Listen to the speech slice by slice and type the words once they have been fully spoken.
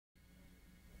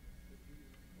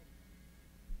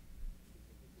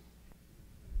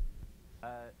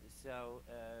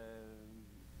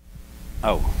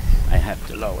Oh, I have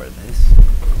to lower this.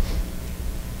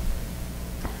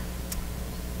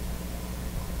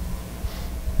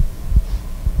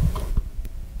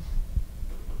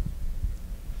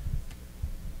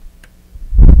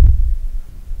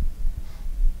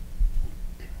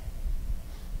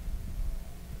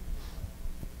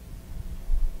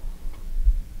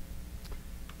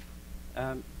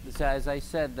 So as I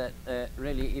said, that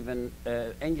really even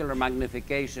angular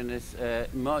magnification is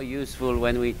more useful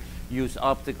when we use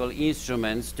optical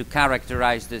instruments to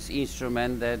characterize this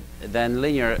instrument than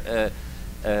linear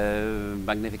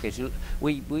magnification.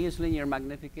 We use linear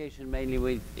magnification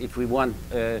mainly if we want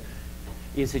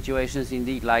in situations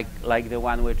indeed like the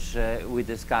one which we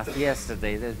discussed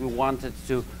yesterday, that we wanted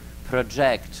to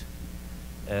project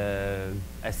a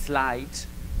slide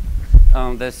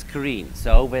on the screen.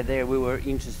 So over there we were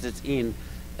interested in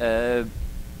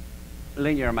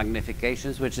linear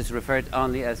magnifications, which is referred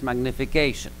only as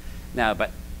magnification. Now,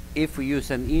 but if we use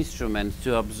an instrument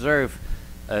to observe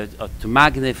or to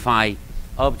magnify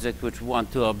object which we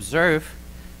want to observe,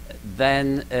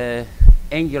 then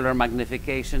angular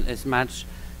magnification is much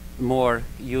more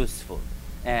useful.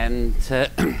 And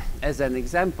as an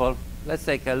example, let's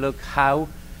take a look how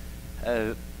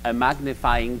a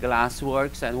magnifying glass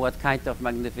works and what kind of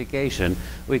magnification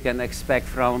we can expect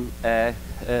from a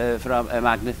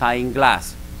magnifying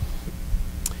glass.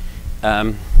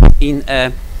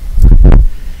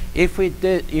 If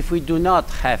we do not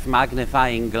have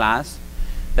magnifying glass,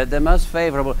 that the most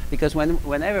favorable, because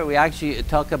whenever we actually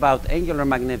talk about angular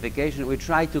magnification, we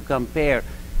try to compare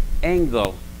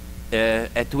angle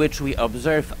at which we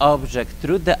observe object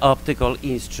through the optical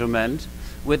instrument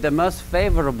with the most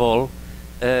favorable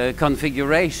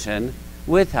configuration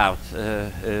without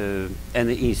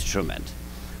any instrument.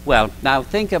 Well, now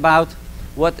think about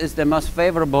what is the most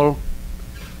favorable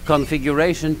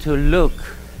configuration to look,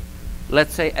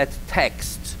 let's say, at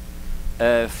text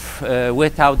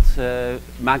without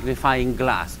magnifying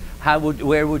glass.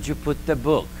 Where would you put the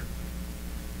book?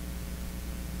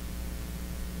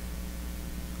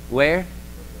 Where?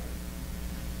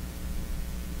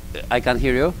 I can't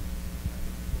hear you.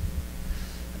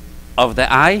 Of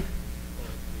the eye?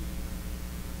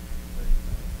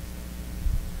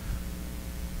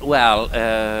 Well,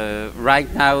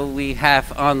 right now we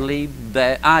have only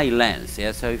the eye lens.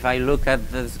 Yeah. So if I look at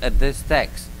this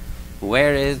text,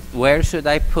 where should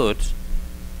I put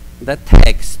the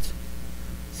text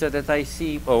so that I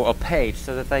see, or a page,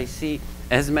 so that I see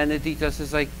as many details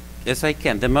as I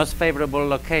can? The most favorable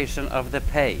location of the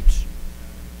page.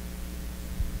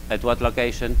 At what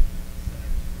location?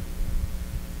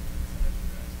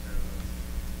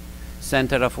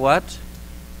 Center of what?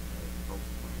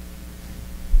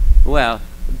 Well,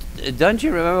 don't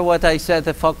you remember what I said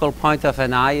the focal point of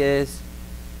an eye is?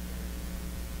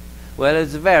 Well,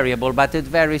 it's variable, but it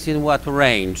varies in what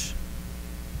range?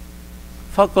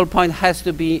 Focal point has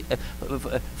to be,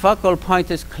 focal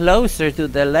point is closer to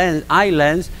the lens, eye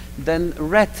lens than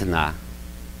retina.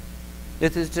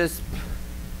 It is just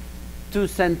 2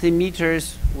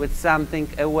 centimeters with something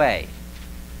away.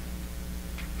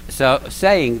 So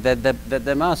saying that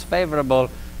the most favorable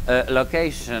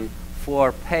location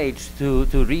for page to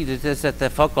read it is at the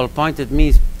focal point, it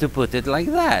means to put it like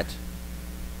that.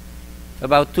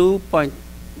 About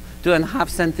 2.5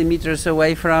 centimeters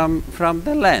away from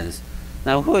the lens.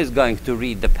 Now who is going to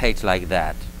read the page like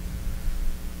that?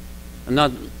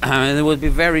 Not, it would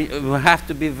have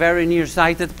to be very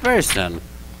nearsighted person.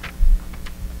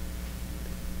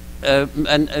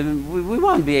 And we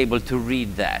won't be able to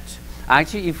read that.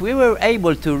 Actually, if we were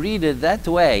able to read it that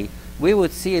way, we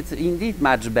would see it indeed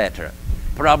much better.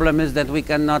 Problem is that we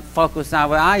cannot focus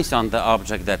our eyes on the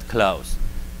object that close.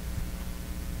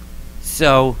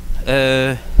 So,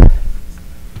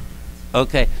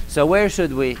 okay. So where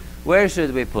should we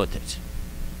put it?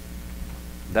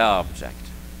 The object.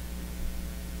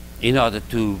 In order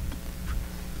to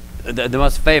the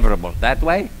most favorable, that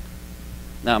way.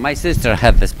 Now, my sister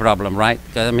had this problem, right?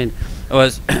 Because I mean, it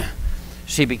was.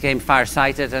 She became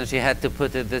farsighted and she had to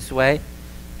put it this way,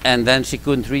 and then she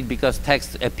couldn't read because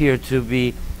text appeared to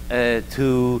be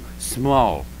too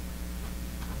small.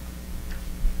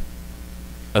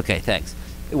 Okay, thanks.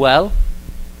 Well,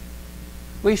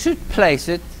 we should place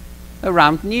it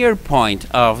around near point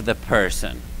of the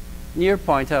person, near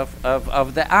point of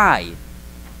the eye,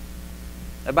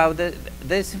 about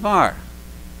this far.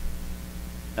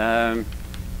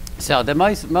 So the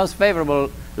most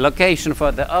favorable location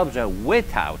for the object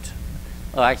without,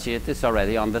 well, actually it is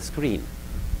already on the screen.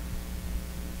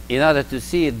 In order to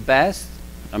see it best,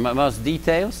 most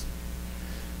details,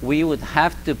 we would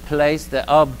have to place the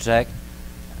object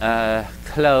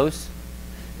close,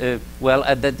 well,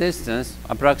 at the distance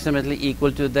approximately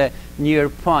equal to the near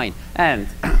point. And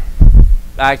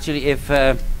actually, if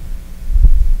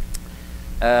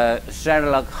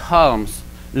Sherlock Holmes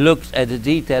looked at the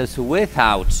details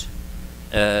without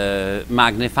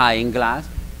magnifying glass,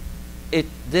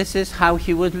 this is how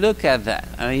he would look at that.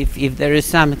 I mean, if there is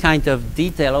some kind of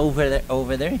detail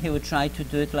over there, he would try to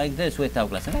do it like this without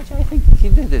glass. And actually, I think he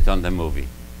did it on the movie.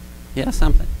 Yeah,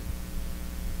 something.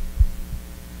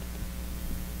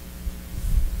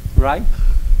 Right?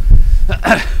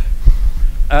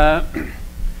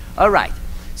 All right.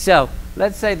 So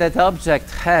let's say that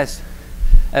object has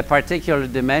a particular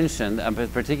dimension, a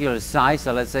particular size.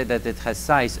 So let's say that it has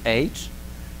size h,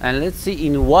 and let's see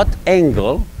in what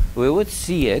angle we would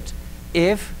see it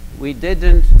if we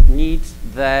didn't need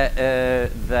the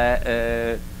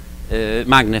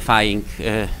magnifying.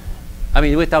 I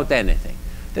mean, without anything.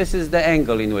 This is the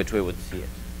angle in which we would see it.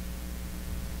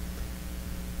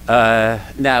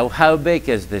 Now, how big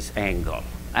is this angle?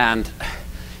 And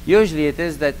usually it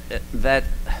is that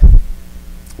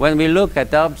when we look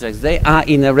at objects, they are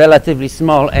in a relatively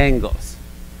small angles.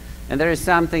 And there is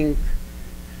something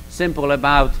simple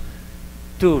about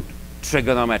two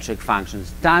trigonometric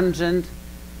functions: tangent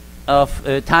of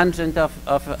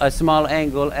a small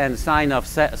angle and sine of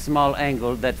small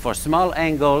angle, that for small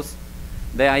angles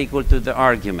they are equal to the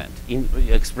argument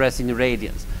expressed in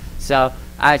radians. So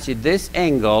actually this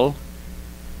angle,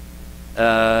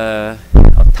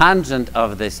 tangent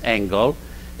of this angle,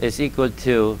 is equal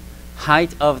to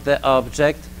height of the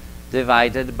object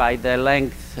divided by the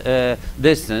length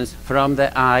distance from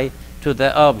the eye to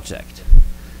the object.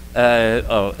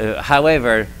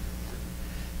 However,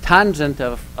 tangent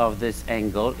of this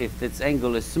angle, if this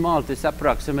angle is small, it is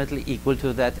approximately equal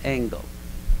to that angle.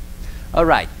 All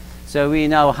right, so we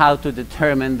know how to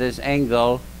determine this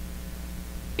angle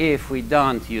if we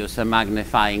don't use a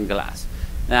magnifying glass.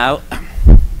 Now,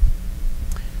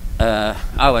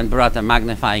 Owen brought a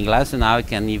magnifying glass, and now I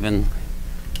can even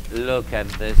look at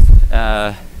this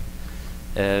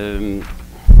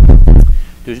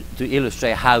to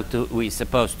illustrate how we're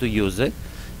supposed to use it.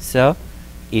 So,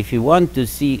 if you want to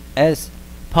see as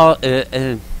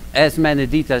many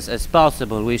details as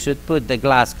possible, we should put the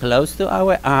glass close to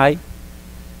our eye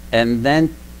and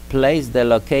then place the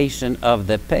location of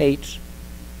the page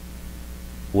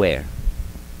where?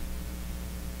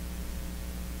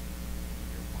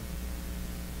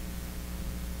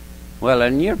 Well, a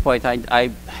near point, I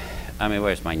mean,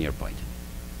 where's my near point?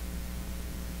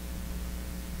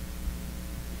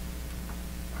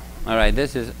 All right,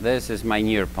 this is my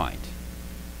near point.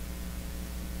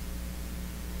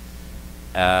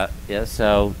 Yeah,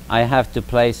 so I have to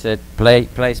place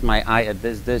my eye at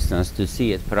this distance to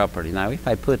see it properly. Now, if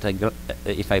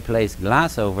I place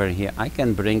glass over here, I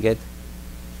can bring it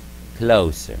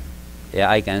closer. Yeah,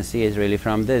 I can see it really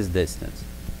from this distance.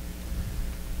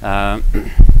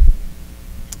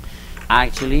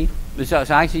 Actually, so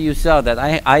actually you saw that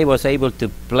I was able to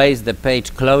place the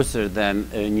page closer than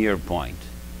a near point.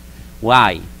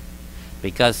 Why?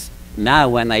 Because now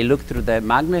when I look through the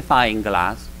magnifying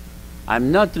glass,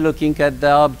 I'm not looking at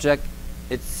the object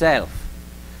itself.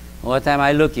 What am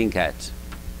I looking at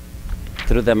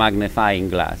through the magnifying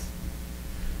glass?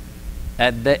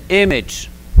 At the image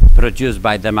produced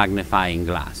by the magnifying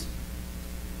glass.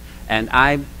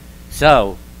 And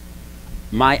so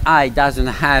my eye doesn't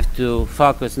have to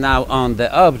focus now on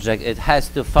the object, it has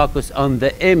to focus on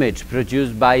the image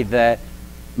produced by the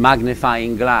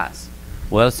magnifying glass.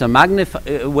 Well, so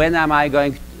when am I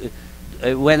going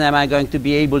to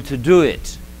be able to do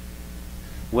it?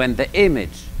 When the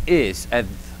image is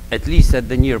at least at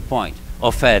the near point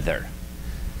or further.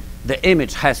 The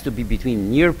image has to be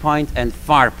between near point and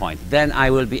far point. Then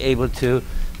I will be able to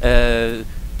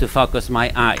focus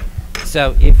my eye.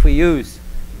 So if we use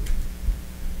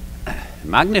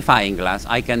magnifying glass,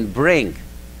 I can bring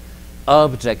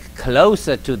object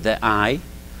closer to the eye,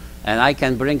 and I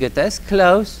can bring it as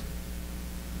close.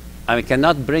 I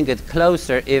cannot bring it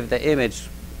closer if the image,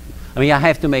 I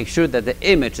have to make sure that the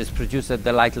image is produced at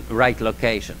the right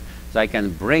location. So I can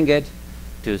bring it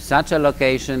to such a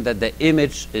location that the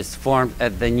image is formed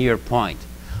at the near point.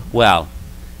 Well,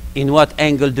 in what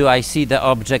angle do I see the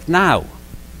object now?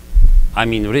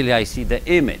 Really I see the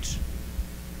image.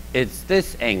 It's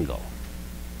this angle.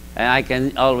 And I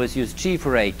can always use chief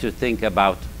ray to think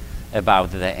about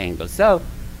the angle. So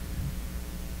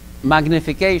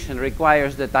magnification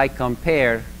requires that I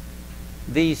compare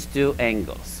these two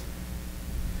angles.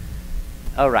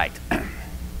 All right.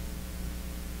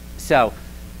 So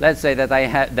let's say that I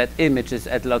have that image is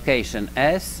at location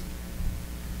S.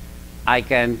 I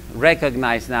can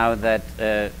recognize now that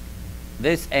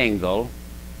this angle,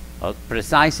 or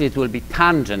precisely it will be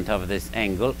tangent of this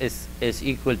angle, is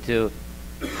equal to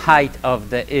height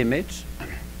of the image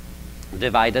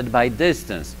divided by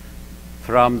distance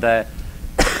from the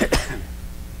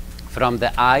from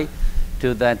the eye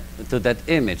to that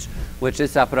image, which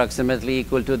is approximately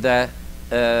equal to the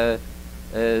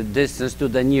distance to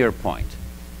the near point.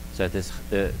 So it is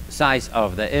the size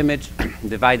of the image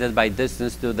divided by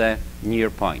distance to the near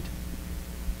point.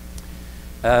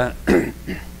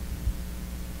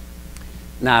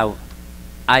 Now,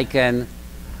 I can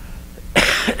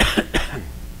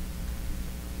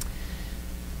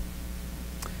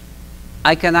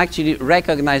I can actually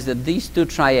recognize that these two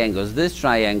triangles, this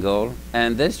triangle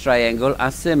and this triangle,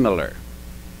 are similar.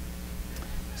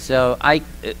 So I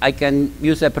can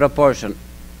use a proportion.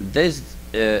 This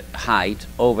height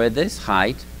over this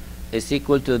height is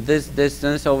equal to this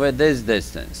distance over this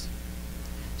distance.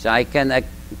 So I can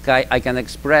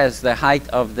express the height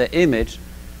of the image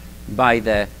by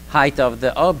the height of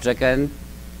the object and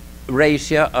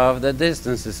ratio of the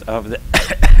distances of the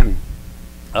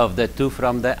of the two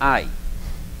from the eye.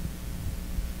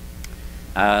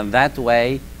 That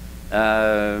way,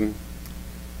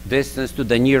 distance to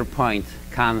the near point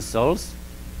cancels.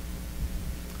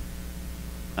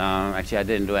 Actually, I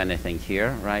didn't do anything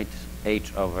here, right?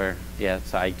 H over, yeah,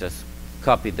 so I just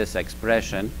copied this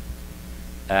expression.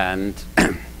 And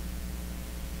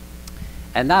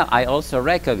and now I also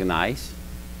recognize,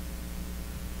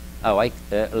 oh, I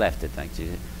left it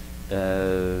actually.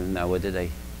 Now what did I?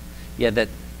 Yeah, that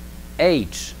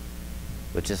H,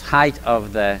 which is height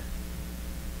of the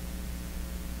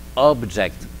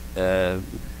object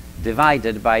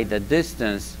divided by the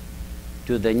distance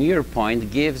to the near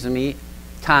point, gives me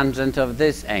tangent of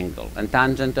this angle, and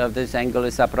tangent of this angle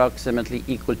is approximately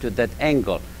equal to that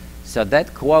angle. So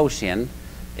that quotient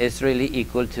is really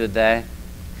equal to the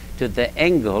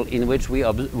angle in which we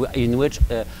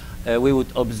would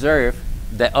observe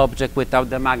the object without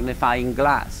the magnifying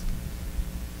glass.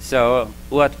 So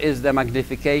what is the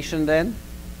magnification then?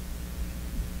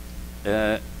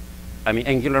 I mean,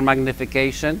 angular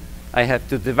magnification. I have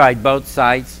to divide both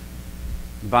sides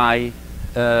by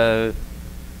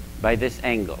this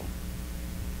angle.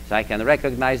 So I can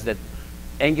recognize that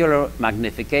angular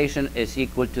magnification is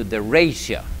equal to the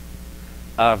ratio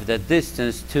of the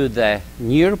distance to the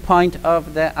near point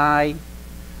of the eye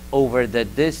over the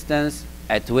distance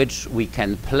at which we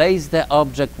can place the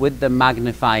object with the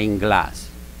magnifying glass.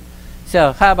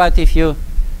 So how about if you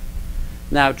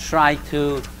now try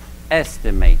to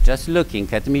estimate, just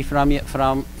looking at me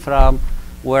from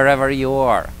wherever you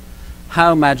are,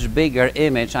 how much bigger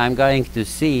image I'm going to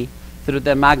see through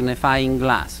the magnifying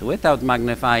glass. Without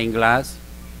magnifying glass,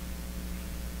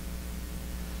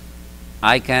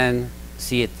 I can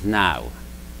see it now.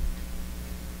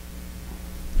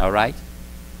 All right?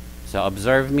 So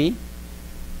observe me.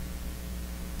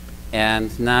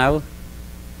 And now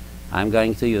I'm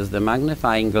going to use the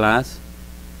magnifying glass.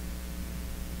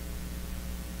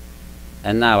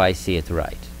 And now I see it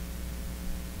right.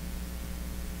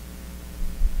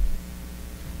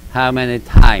 How many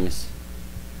times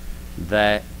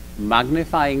the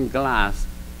magnifying glass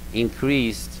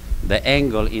increased the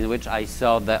angle in which I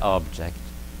saw the object?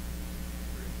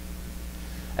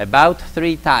 About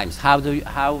 3 times. How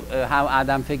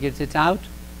Adam figured it out?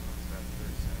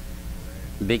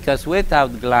 Because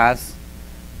without glass,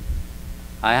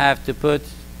 I have to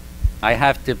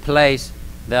place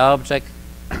the object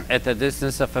at a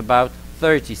distance of about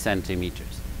 30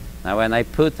 centimeters. Now when I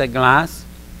put the glass,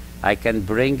 I can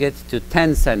bring it to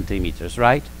 10 centimeters,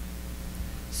 right?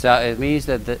 So it means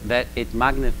that that it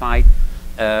magnified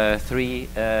 3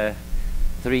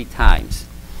 times.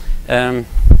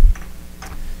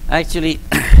 Actually,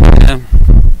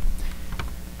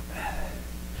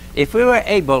 if we were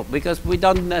able, because we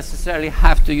don't necessarily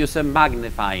have to use a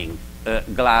magnifying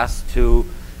glass to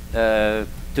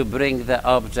bring the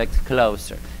object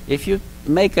closer. If you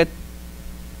make a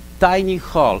tiny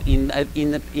hole in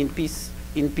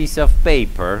piece of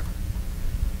paper,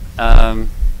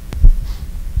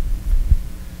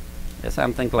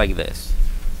 something like this.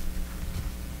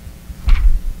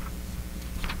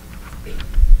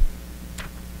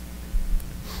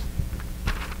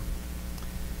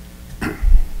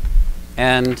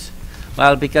 And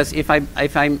well, because if I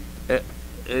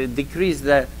decrease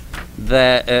the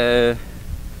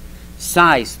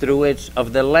size through which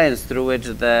of the lens through which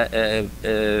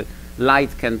the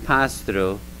light can pass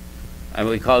through, and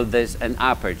we call this an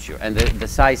aperture, and the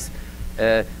size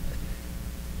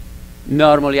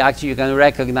normally actually you can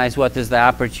recognize what is the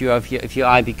aperture of your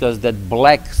eye, because that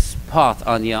black spot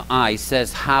on your eye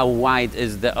says how wide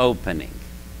is the opening.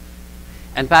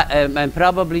 And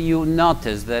probably you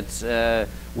notice that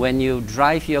when you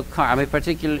drive your car, I mean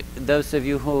particularly those of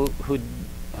you who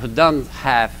don't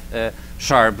have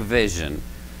sharp vision,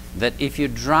 that if you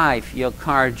drive your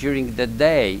car during the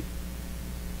day,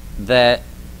 the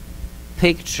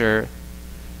picture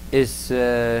is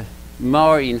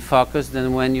more in focus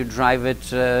than when you drive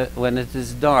it when it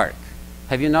is dark.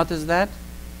 Have you noticed that?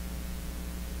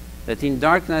 That in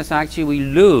darkness actually we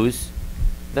lose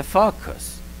the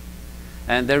focus.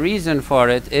 And the reason for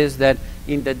it is that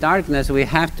in the darkness we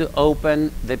have to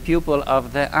open the pupil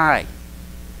of the eye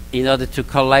in order to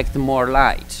collect more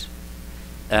light.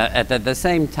 At the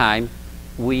same time,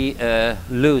 we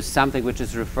lose something which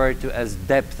is referred to as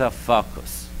depth of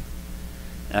focus.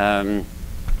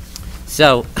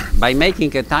 So by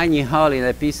making a tiny hole in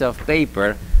a piece of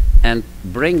paper and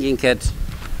bringing it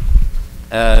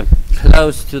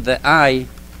close to the eye,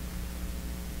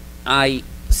 I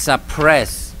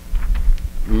suppress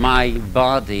my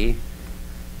body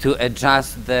to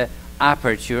adjust the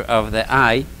aperture of the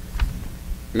eye.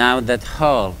 Now that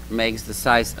hole makes the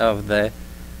size of the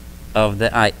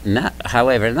eye. Now,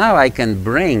 however, now I can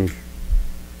bring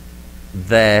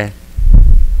that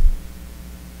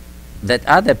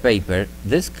other paper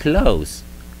this close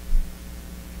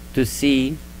to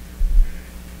see.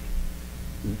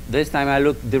 This time I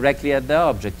look directly at the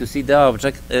object to see the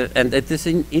object, and it is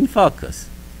in focus.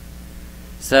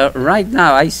 So right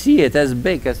now I see it as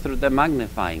big as through the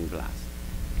magnifying glass.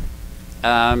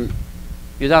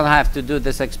 You don't have to do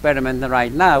this experiment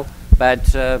right now, but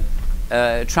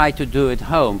try to do it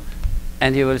home,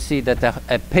 and you will see that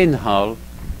a pinhole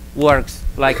works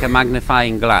like a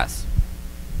magnifying glass.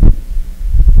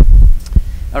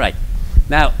 All right,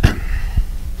 now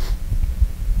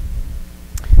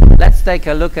let's take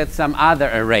a look at some other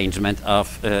arrangement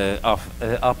of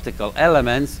optical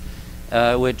elements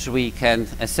which we can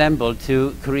assemble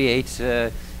to create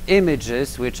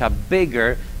images which are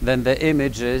bigger than the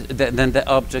images than the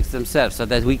objects themselves, so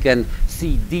that we can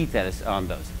see details on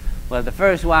those. Well, the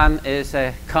first one is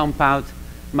a compound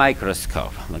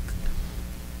microscope. Look.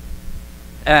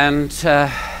 And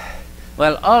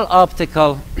well, all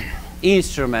optical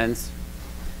instruments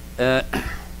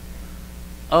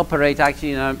operate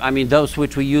actually, I mean, those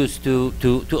which we use to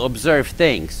observe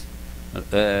things.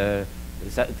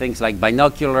 Things like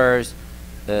binoculars,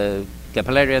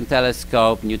 Keplerian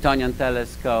telescope, Newtonian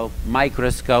telescope,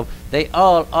 microscope, they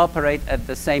all operate at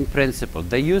the same principle.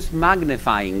 They use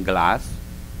magnifying glass.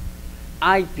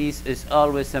 Eyepiece is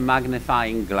always a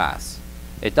magnifying glass.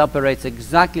 It operates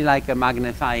exactly like a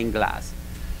magnifying glass.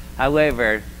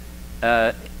 However,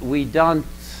 we don't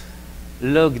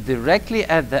look directly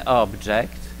at the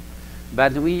object,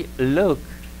 but we look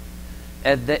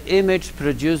at the image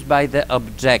produced by the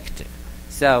objective.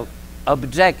 So,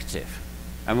 objective,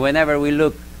 and whenever we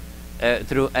look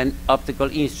through an optical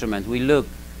instrument,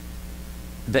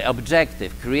 the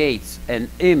objective creates an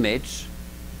image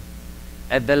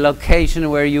at the location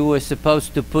where you were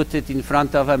supposed to put it in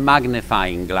front of a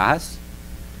magnifying glass,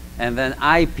 and then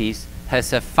eyepiece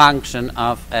has a function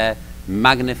of a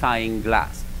magnifying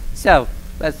glass. So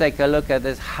let's take a look at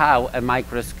this, how a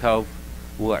microscope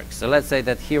works. So let's say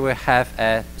that here we have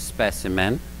a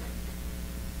specimen.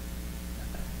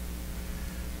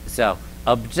 So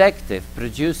objective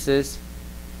produces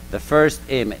the first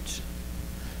image,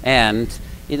 and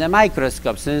in a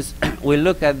microscope, since we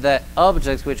look at the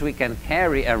objects which we can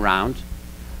carry around,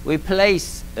 we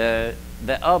place the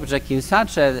object in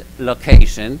such a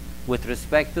location with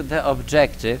respect to the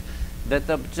objective that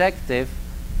the objective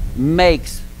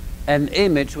makes an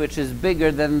image which is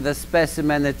bigger than the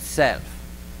specimen itself.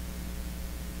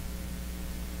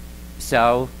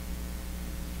 So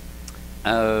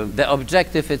the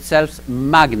objective itself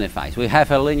magnifies. We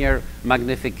have a linear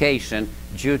magnification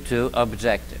due to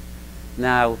objective.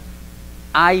 Now,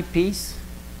 eyepiece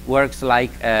works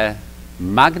like a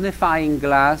magnifying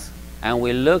glass, and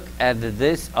we look at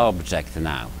this object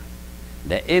now.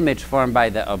 The image formed by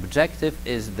the objective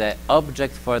is the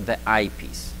object for the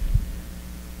eyepiece.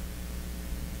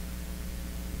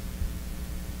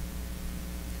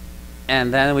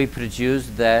 And then we produce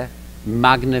the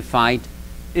magnified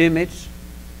image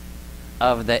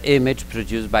of the image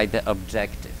produced by the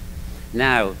objective.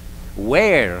 Now,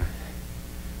 where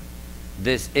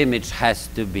this image has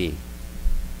to be?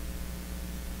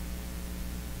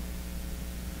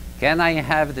 Can I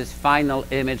have this final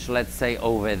image, let's say,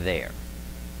 over there?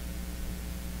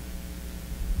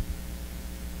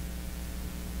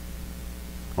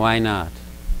 Why not?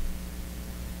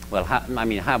 Well, I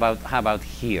mean, how about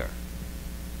here?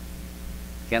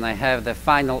 Can I have the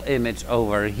final image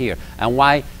over here? And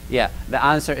why? Yeah, the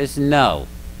answer is no.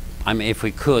 I mean, if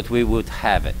we could, we would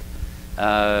have it.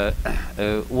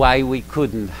 Why we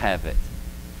couldn't have it?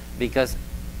 Because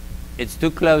it's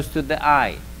too close to the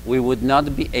eye. We would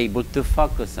not be able to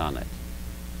focus on it.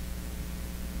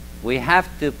 We have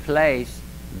to place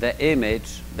the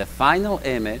image, the final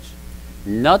image,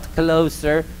 not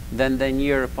closer than the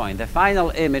near point. The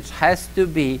final image has to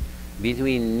be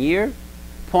between near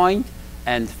point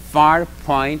and far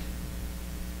point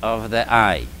of the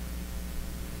eye.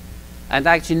 And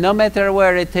actually, no matter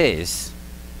where it is,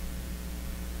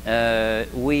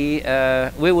 we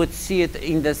would see it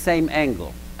in the same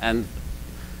angle, and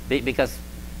because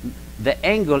the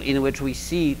angle in which we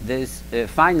see this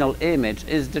final image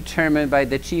is determined by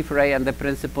the chief ray and the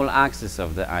principal axis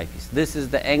of the eyepiece. This is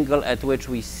the angle at which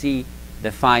we see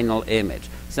the final image.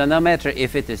 So no matter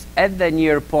if it is at the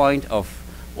near point of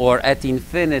or at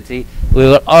infinity, we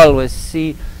will always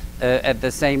see at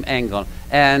the same angle.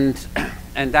 And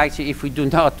actually, if we do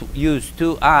not use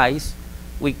two eyes,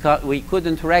 we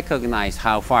couldn't recognize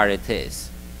how far it is.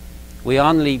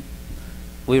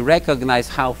 We recognize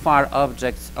how far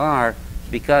objects are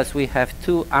because we have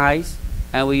two eyes,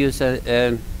 and we use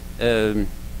a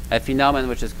phenomenon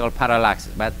which is called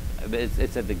parallaxis, but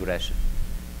it's a digression.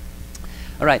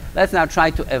 All right, let's now try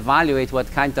to evaluate what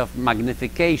kind of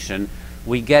magnification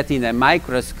we get in a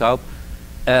microscope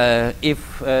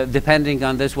depending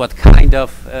on this, what kind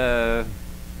of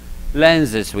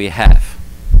lenses we have.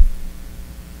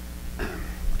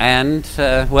 And,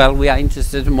 well, we are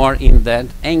interested more in that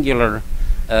angular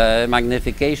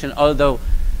magnification, although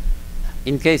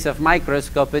in case of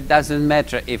microscope it doesn't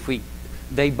matter if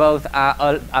they both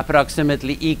are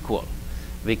approximately equal,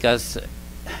 because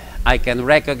I can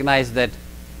recognize that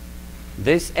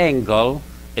this angle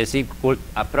is equal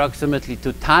approximately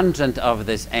to tangent of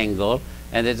this angle,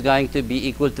 and it's going to be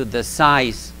equal to the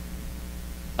size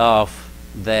of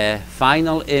the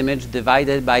final image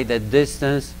divided by the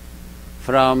distance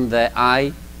from the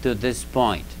eye to this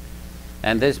point.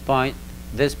 And this point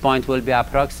will be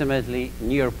approximately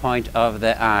near point of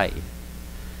the eye.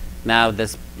 Now,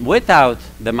 without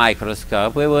the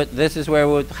microscope, this is where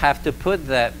we would have to put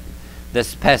the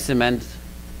specimen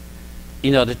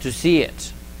in order to see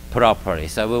it properly.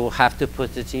 So we will have to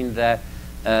put it in at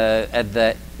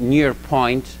the near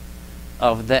point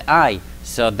of the eye.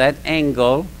 So that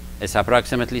angle is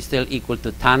approximately still equal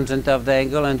to tangent of the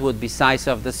angle and would be size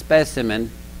of the specimen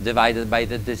divided by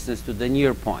the distance to the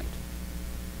near point.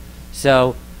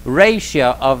 So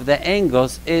ratio of the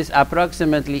angles is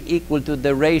approximately equal to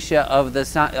the ratio of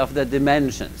the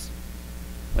dimensions,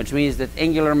 which means that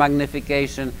angular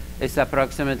magnification is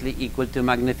approximately equal to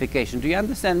magnification. Do you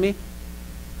understand me?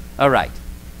 All right.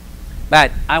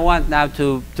 But I want now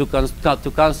to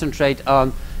concentrate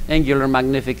on angular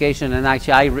magnification, and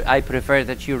actually I prefer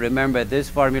that you remember this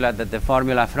formula, that the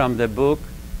formula from the book.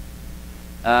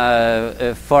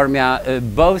 Both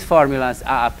formulas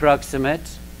are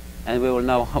approximate, and we will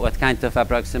know what kind of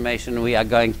approximation we are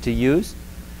going to use.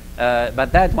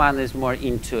 But that one is more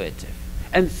intuitive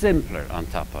and simpler on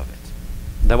top of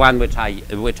it. The one which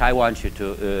I want you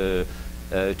to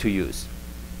use.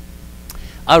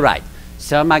 All right.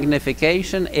 So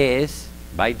magnification is,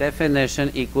 by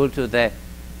definition, equal to the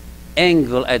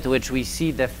angle at which we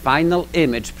see the final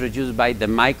image produced by the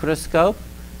microscope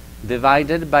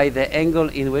divided by the angle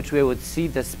in which we would see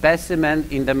the specimen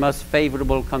in the most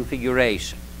favorable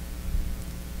configuration.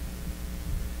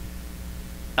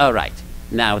 All right.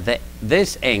 Now,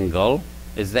 this angle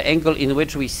is the angle in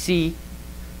which we see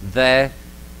the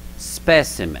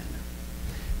specimen.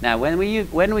 Now, when we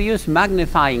use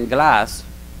magnifying glass,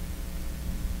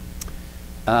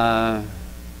 the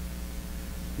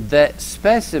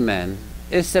specimen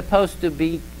is supposed to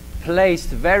be placed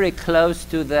very close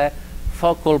to the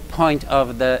focal point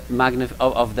of the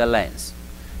lens.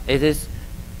 It is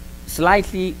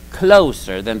slightly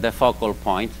closer than the focal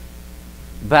point,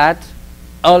 but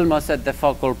almost at the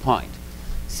focal point.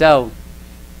 So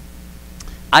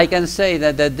I can say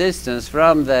that the distance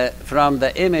from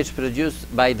the image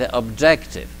produced by the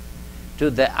objective to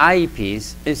the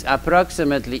eyepiece is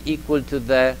approximately equal to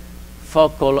the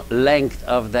focal length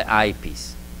of the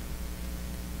eyepiece.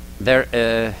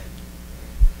 By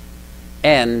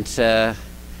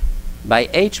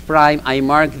h prime I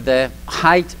mark the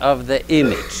height of the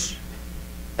image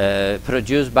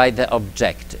produced by the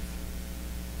objective.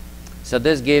 So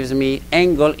this gives me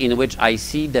angle in which I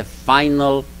see the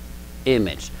final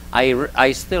image.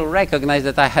 I still recognize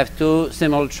that I have two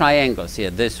similar triangles here.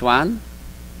 This one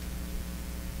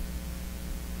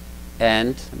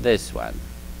and this one.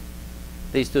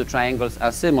 These two triangles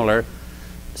are similar,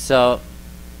 so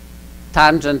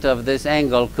tangent of this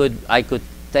angle I could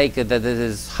take it that it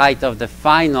is height of the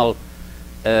final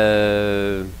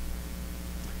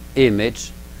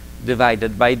image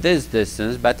divided by this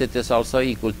distance, but it is also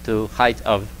equal to height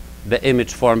of the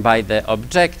image formed by the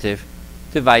objective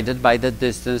divided by the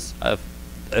distance of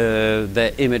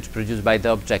the image produced by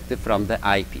the objective from the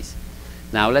eyepiece.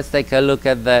 Now let's take a look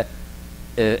at the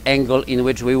angle in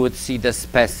which we would see the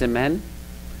specimen.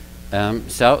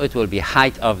 So it will be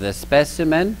height of the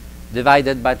specimen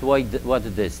divided by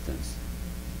what distance?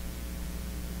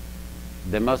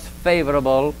 The most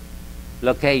favorable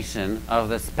location of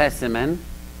the specimen,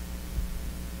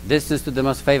 distance to the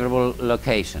most favorable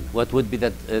location. What would be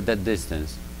that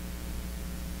distance?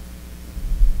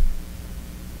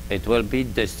 It will be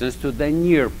distance to the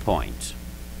near point.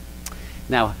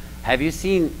 Now, have you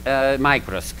seen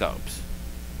microscopes?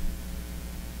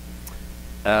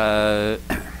 How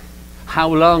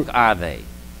long are they?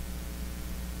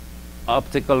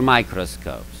 Optical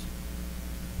microscopes.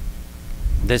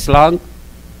 This long?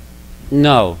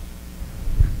 No.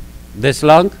 This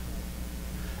long?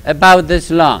 About this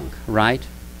long, right?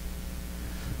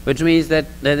 Which means that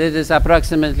it is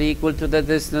approximately equal to the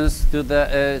distance to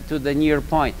the near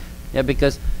point. Yeah,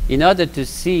 because in order to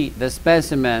see the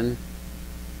specimen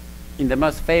in the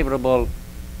most favorable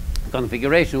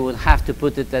configuration, we would have to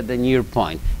put it at the near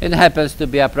point. It happens to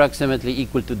be approximately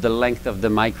equal to the length of the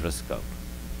microscope.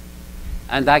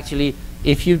 And actually,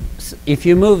 if you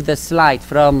move the slide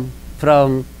from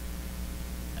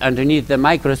underneath the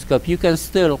microscope, you can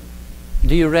still,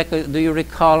 do you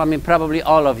recall, I mean, probably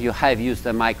all of you have used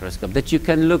a microscope, that you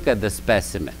can look at the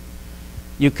specimen.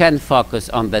 You can focus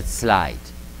on that slide.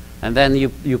 And then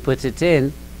you put it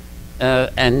in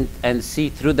and see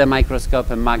through the microscope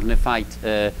a magnified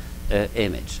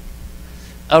image.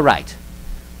 All right.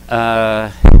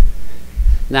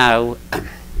 Now,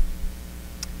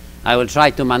 I will try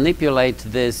to manipulate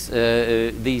these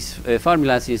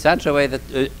formulas in such a way that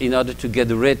in order to get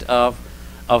rid of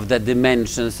the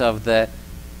dimensions of the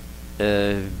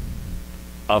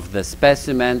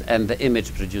specimen and the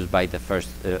image produced by the first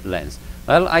lens.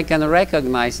 Well, I can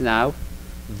recognize now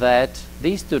that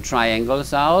these two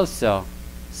triangles are also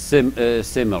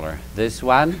similar. This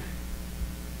one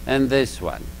and this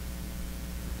one,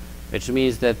 which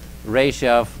means that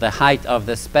ratio of the height of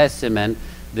the specimen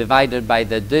divided by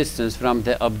the distance from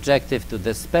the objective to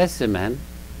the specimen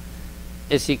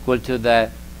is equal to the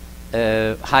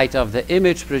height of the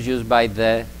image produced by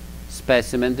the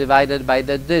specimen divided by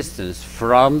the distance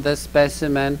from the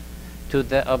specimen to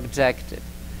the objective.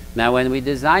 Now, when we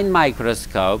design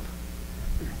microscope,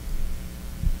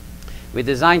 we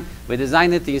design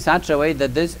it in such a way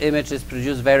that this image is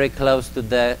produced very close to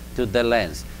the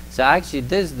lens. So actually,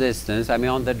 this distance, I mean,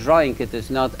 on the drawing it is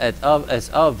not as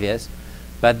obvious,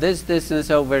 but this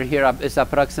distance over here is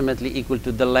approximately equal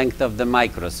to the length of the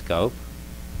microscope.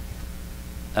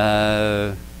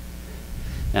 Now,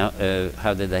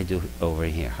 how did I do over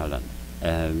here? Hold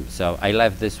on. So I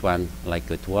left this one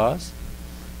like it was.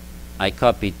 I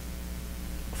copied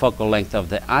focal length of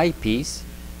the eyepiece.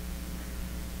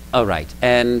 All right,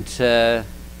 and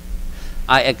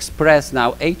I express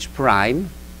now h prime,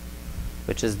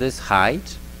 which is this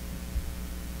height,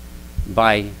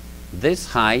 by this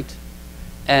height,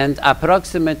 and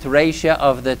approximate ratio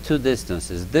of the two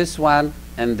distances, this one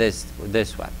and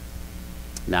this one.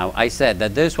 Now, I said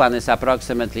that this one is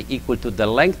approximately equal to the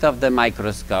length of the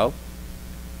microscope,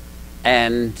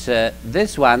 and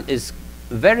this one is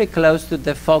very close to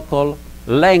the focal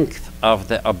length of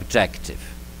the objective.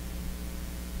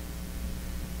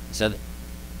 So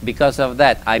because of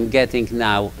that, I'm getting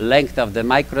now length of the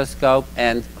microscope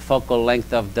and focal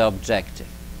length of the objective.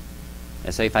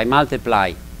 And so if I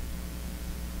multiply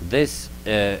this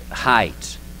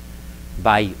height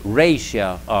by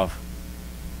ratio of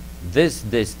this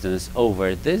distance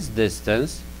over this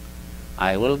distance,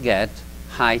 I will get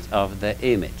height of the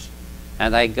image.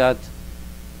 And I got,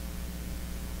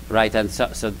 right, and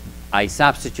so I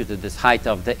substituted this height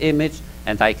of the image,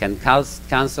 and I can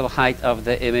cancel height of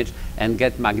the image and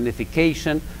get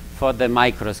magnification for the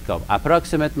microscope.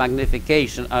 Approximate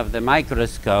magnification of the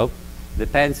microscope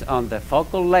depends on the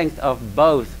focal length of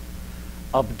both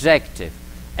objective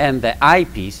and the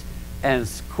eyepiece and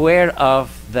square of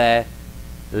the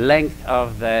length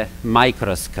of the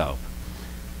microscope.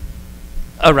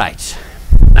 All right,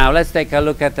 now let's take a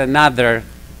look at another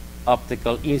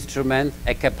optical instrument,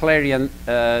 a Keplerian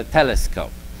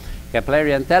telescope.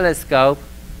 Keplerian telescope,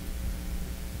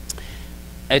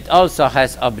 it also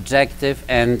has objective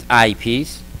and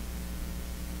eyepiece.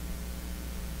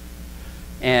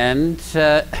 And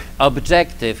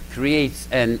objective creates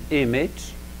an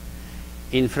image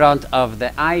in front of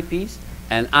the eyepiece,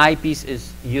 and eyepiece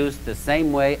is used the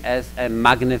same way as a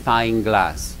magnifying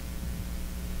glass.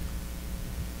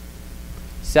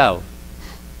 So,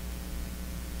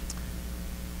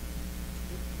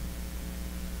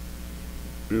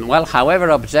 well, however,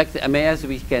 objective, I mean, as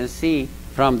we can see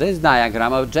from this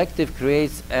diagram, objective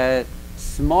creates a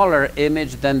smaller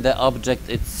image than the object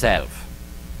itself.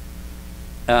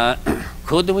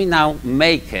 Could we now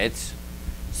make it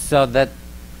so that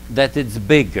it's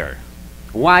bigger?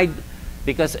 Why?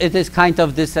 Because it is kind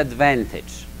of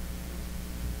disadvantage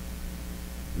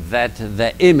that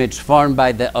the image formed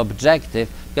by the objective,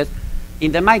 because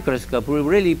in the microscope we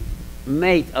really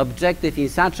made objective in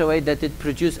such a way that it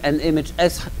produced an image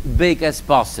as big as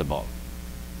possible.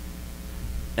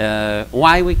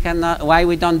 Why we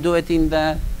don't do it in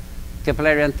the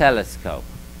Keplerian telescope?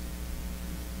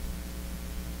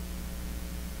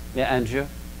 Yeah, Andrew?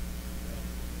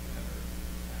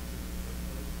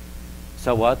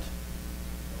 So what?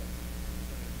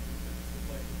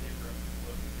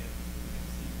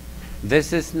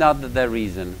 This is not the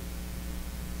reason.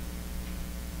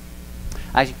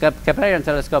 Actually, Keplerian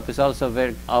telescope is also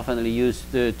very often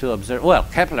used to observe. Well,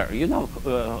 Kepler, you know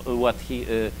what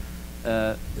he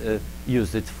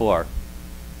used it for.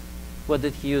 What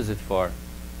did he use it for?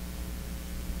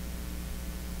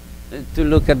 To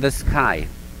look at the sky.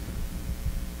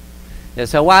 Yeah,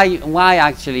 so why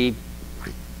actually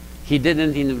he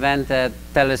didn't invent a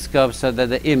telescope so that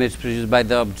the image produced by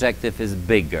the objective is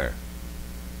bigger?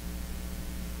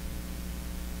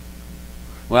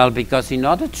 Well, because in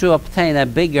order to obtain a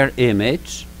bigger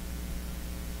image,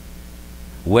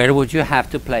 where would you have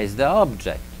to place the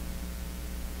object?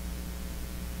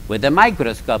 With the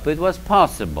microscope it was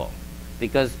possible,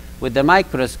 because with the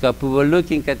microscope we were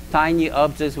looking at tiny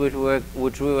objects which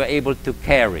we were able to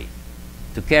carry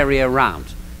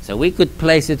around. So we could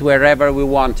place it wherever we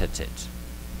wanted it.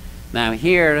 Now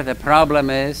here the problem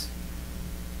is,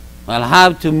 well,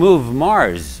 how to move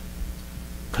Mars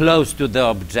close to the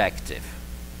objective?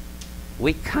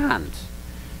 We can't.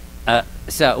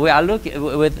 So we are looking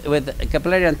with a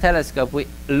Keplerian telescope. We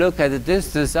look at the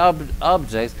distance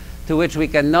objects to which we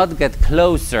cannot get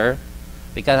closer,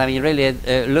 because I mean, really,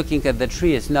 looking at the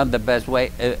tree is not the best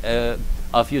way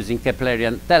of using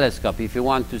Keplerian telescope. If you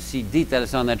want to see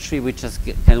details on a tree, we just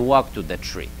can walk to the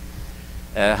tree.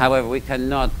 However, we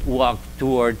cannot walk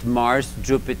toward Mars,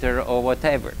 Jupiter, or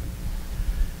whatever.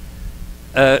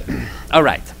 All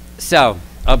right. So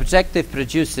objective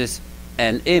produces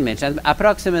an image, and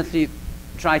approximately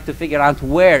try to figure out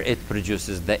where it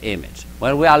produces the image.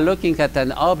 Well, we are looking at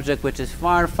an object which is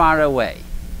far, far away,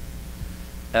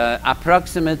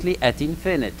 approximately at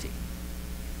infinity.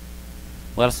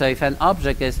 Well, so if an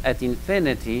object is at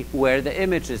infinity, where the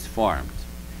image is formed?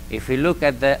 If we look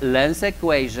at the length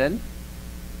equation,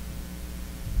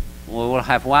 we will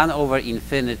have 1 over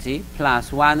infinity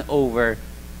plus 1 over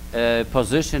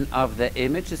position of the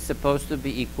image is supposed to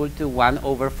be equal to 1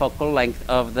 over focal length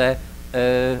of the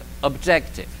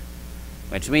objective,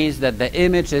 which means that the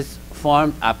image is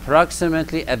formed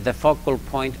approximately at the focal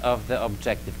point of the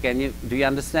objective. Do you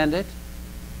understand it?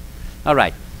 All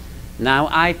right. Now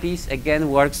eyepiece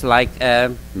again works like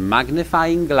a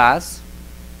magnifying glass,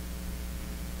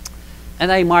 and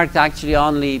I marked actually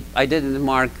only, I didn't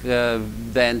mark the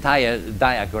entire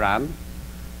diagram,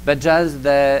 but just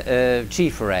the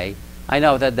chief ray. I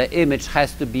know that the image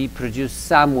has to be produced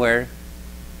somewhere.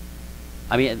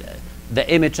 I mean,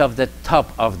 the image of the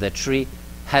top of the tree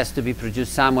has to be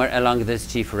produced somewhere along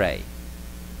this chief ray.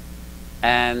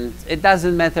 And it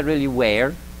doesn't matter really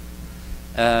where,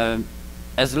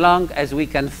 as long as we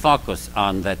can focus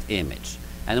on that image.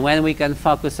 And when we can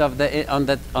focus on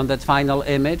that final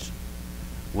image,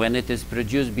 when it is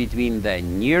produced between the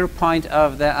near point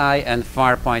of the eye and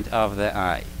far point of the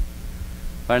eye.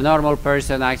 For a normal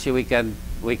person, actually,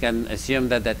 we can assume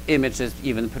that that image is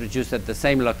even produced at the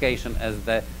same location as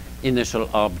the initial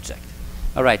object.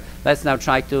 All right, let's now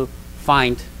try to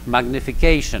find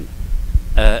magnification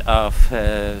of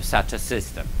such a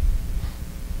system.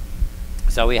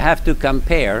 So we have to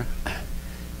compare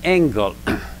angle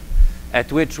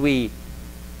at which we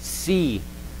see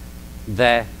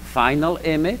the final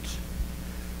image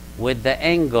with the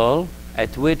angle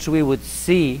at which we would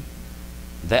see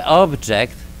the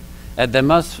object at the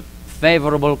most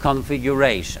favorable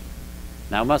configuration.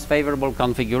 Now, most favorable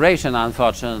configuration,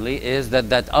 unfortunately, is that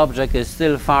that object is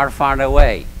still far, far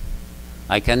away.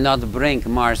 I cannot bring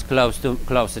Mars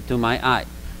closer to my eye.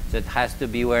 So it has to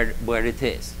be where it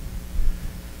is.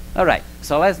 All right,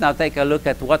 so let's now take a look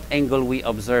at what angle we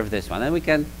observe this one. And we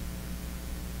can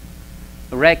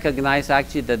recognize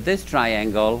actually that this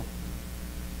triangle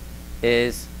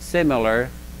is similar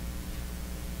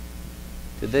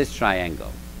to this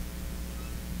triangle.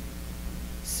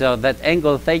 So that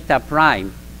angle theta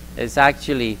prime is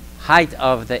actually height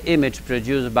of the image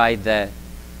produced by the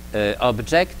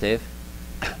objective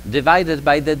divided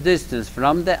by the distance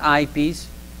from the eyepiece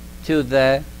to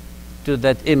that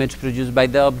image produced by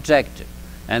the objective.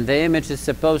 And the image is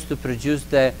supposed to produce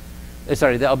the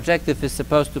objective is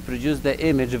supposed to produce the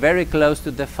image very close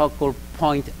to the focal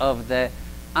point of the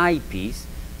eyepiece.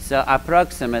 So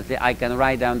approximately I can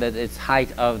write down that it's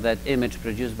height of that image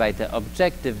produced by the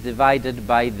objective divided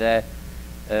by the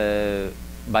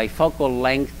by focal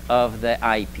length of the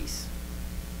eyepiece.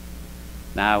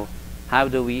 Now, how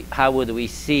would we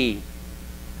see,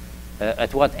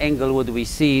 at what angle would we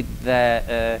see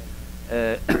the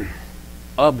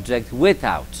object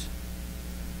without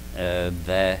the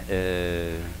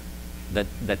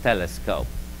telescope?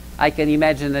 I can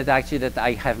imagine that actually that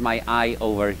I have my eye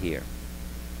over here,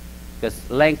 because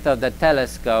length of the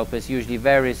telescope is usually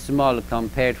very small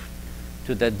compared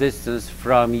to the distance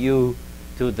from you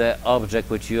to the object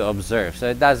which you observe. So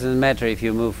it doesn't matter if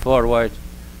you move forward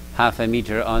half a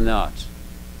meter or not,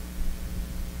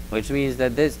 which means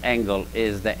that this angle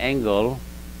is the angle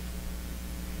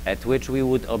at which we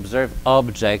would observe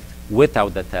object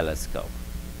without the telescope.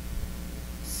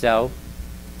 So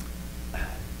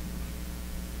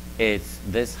it's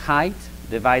this height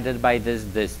divided by this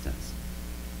distance.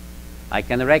 I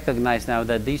can recognize now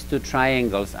that these two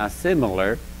triangles are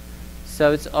similar,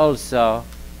 so it's also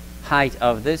height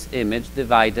of this image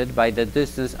divided by the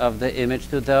distance of the image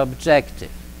to the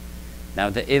objective. Now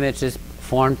the image is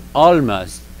formed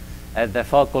almost at the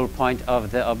focal point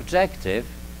of the objective,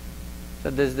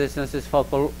 so this distance is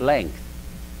focal length.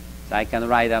 So I can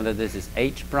write down that this is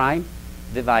h prime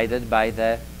divided by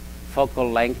the focal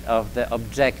length of the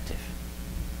objective.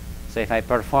 So if I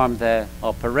perform the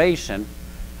operation,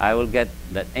 I will get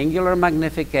that angular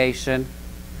magnification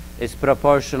is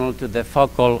proportional to the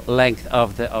focal length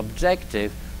of the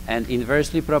objective and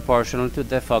inversely proportional to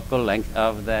the focal length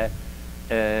of the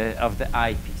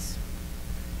eyepiece.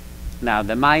 Now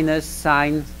the minus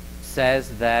sign says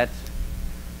that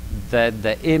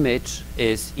the image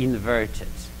is inverted.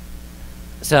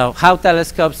 So how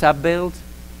telescopes are built?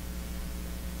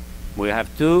 We have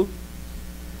two.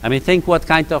 I mean, think what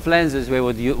kind of lenses we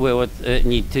would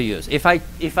need to use. If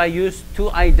I use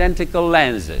two identical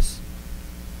lenses,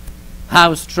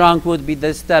 how strong would be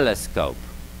this telescope?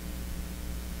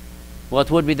 What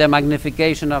would be the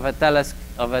magnification of a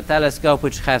telescope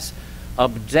which has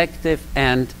objective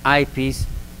and eyepiece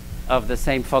of the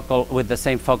same focal with the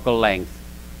same focal length?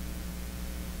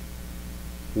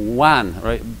 1,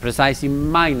 right? Precisely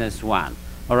 -1.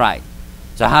 All right.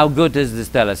 So how good is this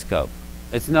telescope?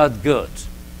 It's not good.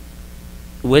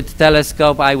 With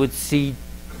telescope, I would see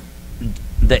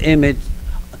the image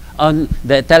on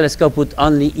the telescope would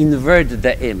only invert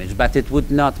the image, but it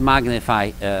would not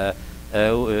magnify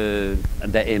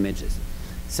the images.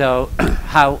 So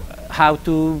how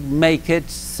to make it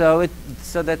so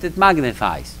that it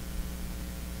magnifies?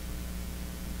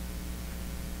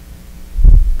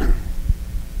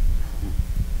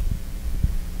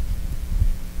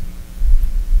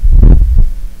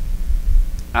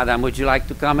 Adam, would you like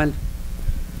to comment?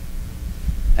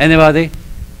 Anybody?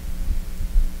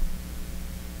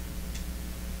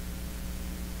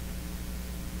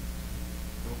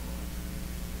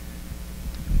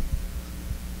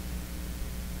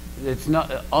 It's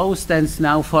not O stands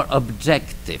now for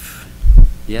objective.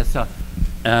 Yes, so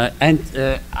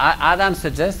Adam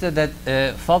suggested that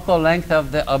focal length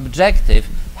of the objective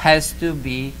has to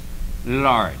be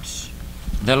large.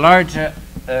 The larger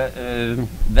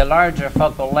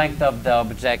focal length of the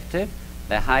objective,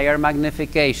 the higher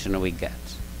magnification we get.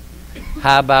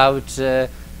 How about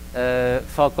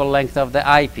focal length of the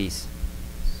eyepiece?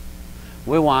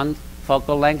 We want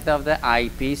focal length of the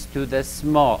eyepiece to the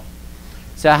small.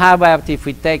 So how about if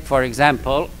we take, for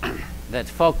example, that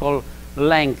focal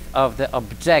length of the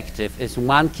objective is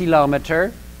 1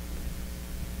 kilometer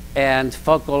and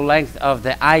focal length of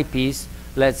the eyepiece,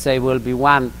 let's say, will be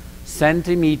 1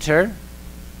 centimeter.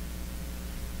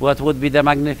 What would be the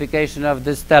magnification of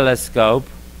this telescope?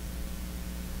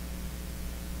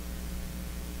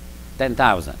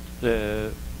 10,000.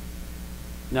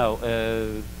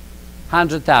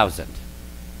 100,000.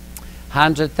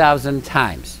 100,000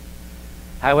 times.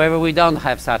 However, we don't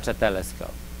have such a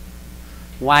telescope.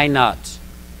 Why not?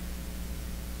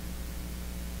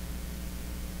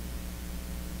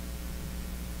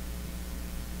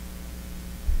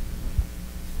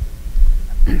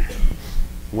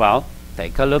 Well,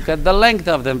 Take a look at the length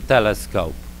of the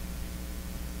telescope.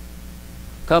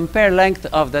 Compare length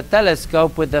of the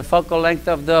telescope with the focal length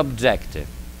of the objective.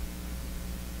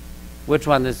 Which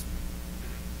one is,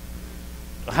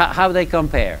 how they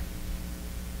compare?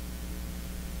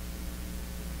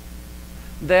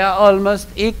 They are almost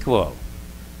equal,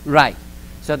 right?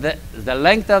 So the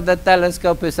length of the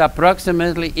telescope is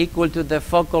approximately equal to the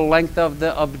focal length of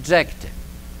the objective.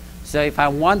 So if I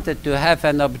wanted to have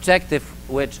an objective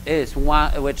which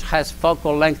has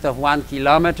focal length of 1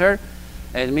 kilometer,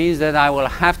 it means that I will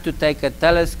have to take a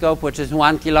telescope which is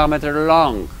 1 kilometer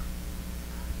long.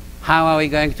 How are we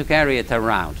going to carry it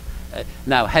around?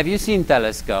 Now, have you seen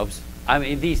telescopes? I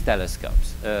mean, these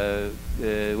telescopes,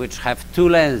 which have 2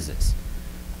 lenses.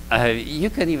 You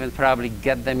can even probably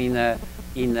get them in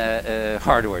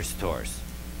hardware stores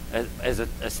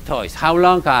as toys. How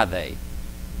long are they?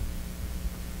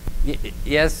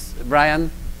 Yes,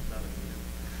 Brian?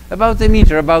 About a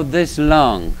meter, about this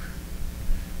long.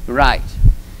 Right.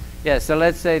 Yeah, so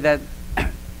let's say that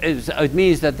it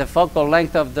means that the focal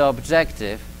length of the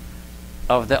objective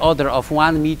of the order of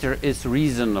 1 meter is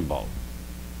reasonable.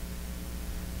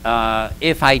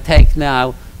 If I take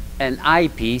now an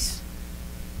eyepiece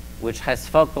which has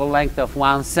focal length of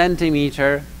 1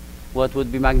 centimeter, what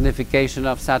would be magnification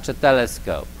of such a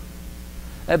telescope?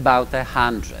 About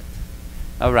 100.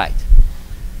 All right.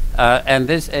 And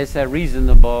this is a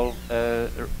reasonable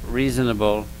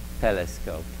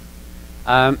telescope.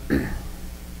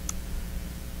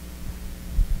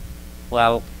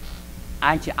 Well,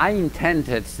 actually, I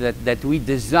intended that we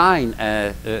design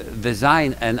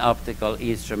an optical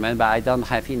instrument, but I don't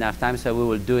have enough time, so we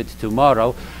will do it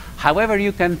tomorrow. However,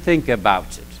 you can think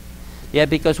about it. Yeah,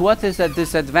 because what is the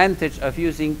disadvantage of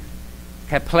using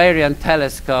Keplerian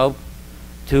telescope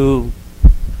to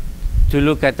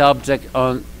look at object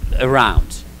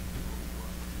around?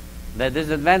 The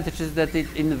disadvantage is that it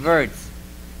inverts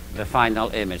the final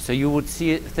image, so you would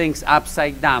see things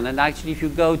upside down. And actually, if you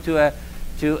go to a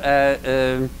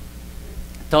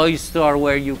toy store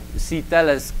where you see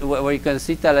where you can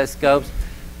see telescopes,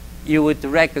 you would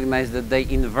recognize that they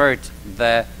invert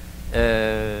the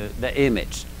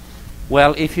image.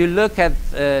 Well, if you look at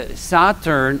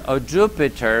Saturn or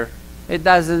Jupiter, it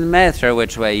doesn't matter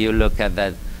which way you look at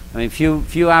that. I mean,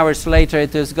 few hours later,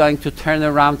 it is going to turn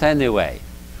around anyway.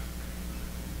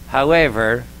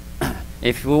 However,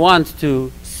 if we want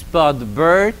to spot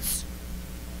birds,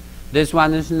 this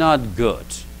one is not good,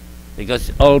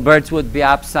 because all birds would be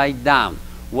upside down.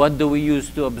 What do we use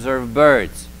to observe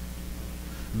birds?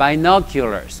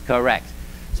 Binoculars, correct.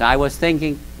 So I was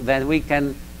thinking that we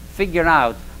can figure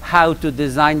out how to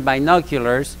design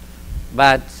binoculars,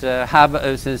 but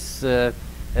since the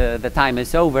time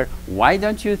is over, why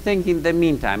don't you think in the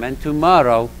meantime, and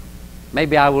tomorrow,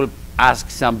 maybe I will ask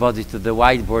somebody to the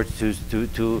whiteboard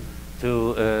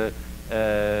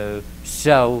to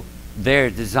show their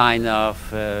design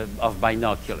of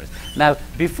binoculars. Now,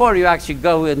 before you actually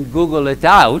go and Google it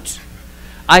out,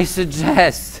 I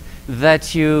suggest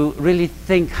that you really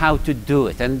think how to do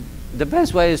it. And the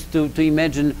best way is to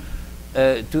imagine,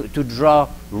 to draw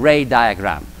ray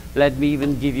diagram. Let me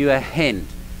even give you a hint.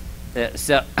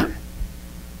 So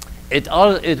it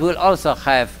will also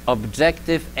have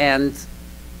objective and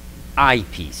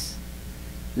eyepiece.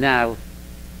 Now,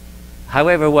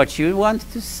 however, what you want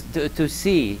to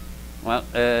see, well,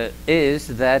 is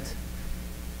that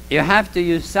you have to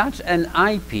use such an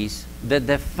eyepiece that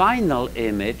the final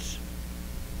image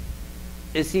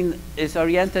is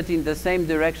oriented in the same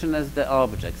direction as the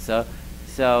object. So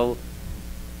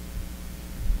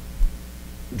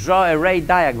draw a ray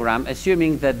diagram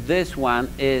assuming that this one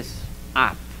is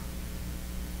up.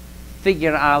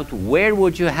 Figure out where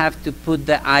would you have to put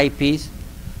the eyepiece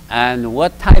and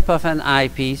what type of an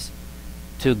eyepiece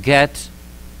to get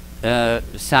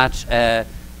such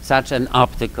an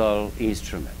optical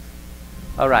instrument.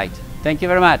 All right, thank you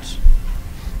very much.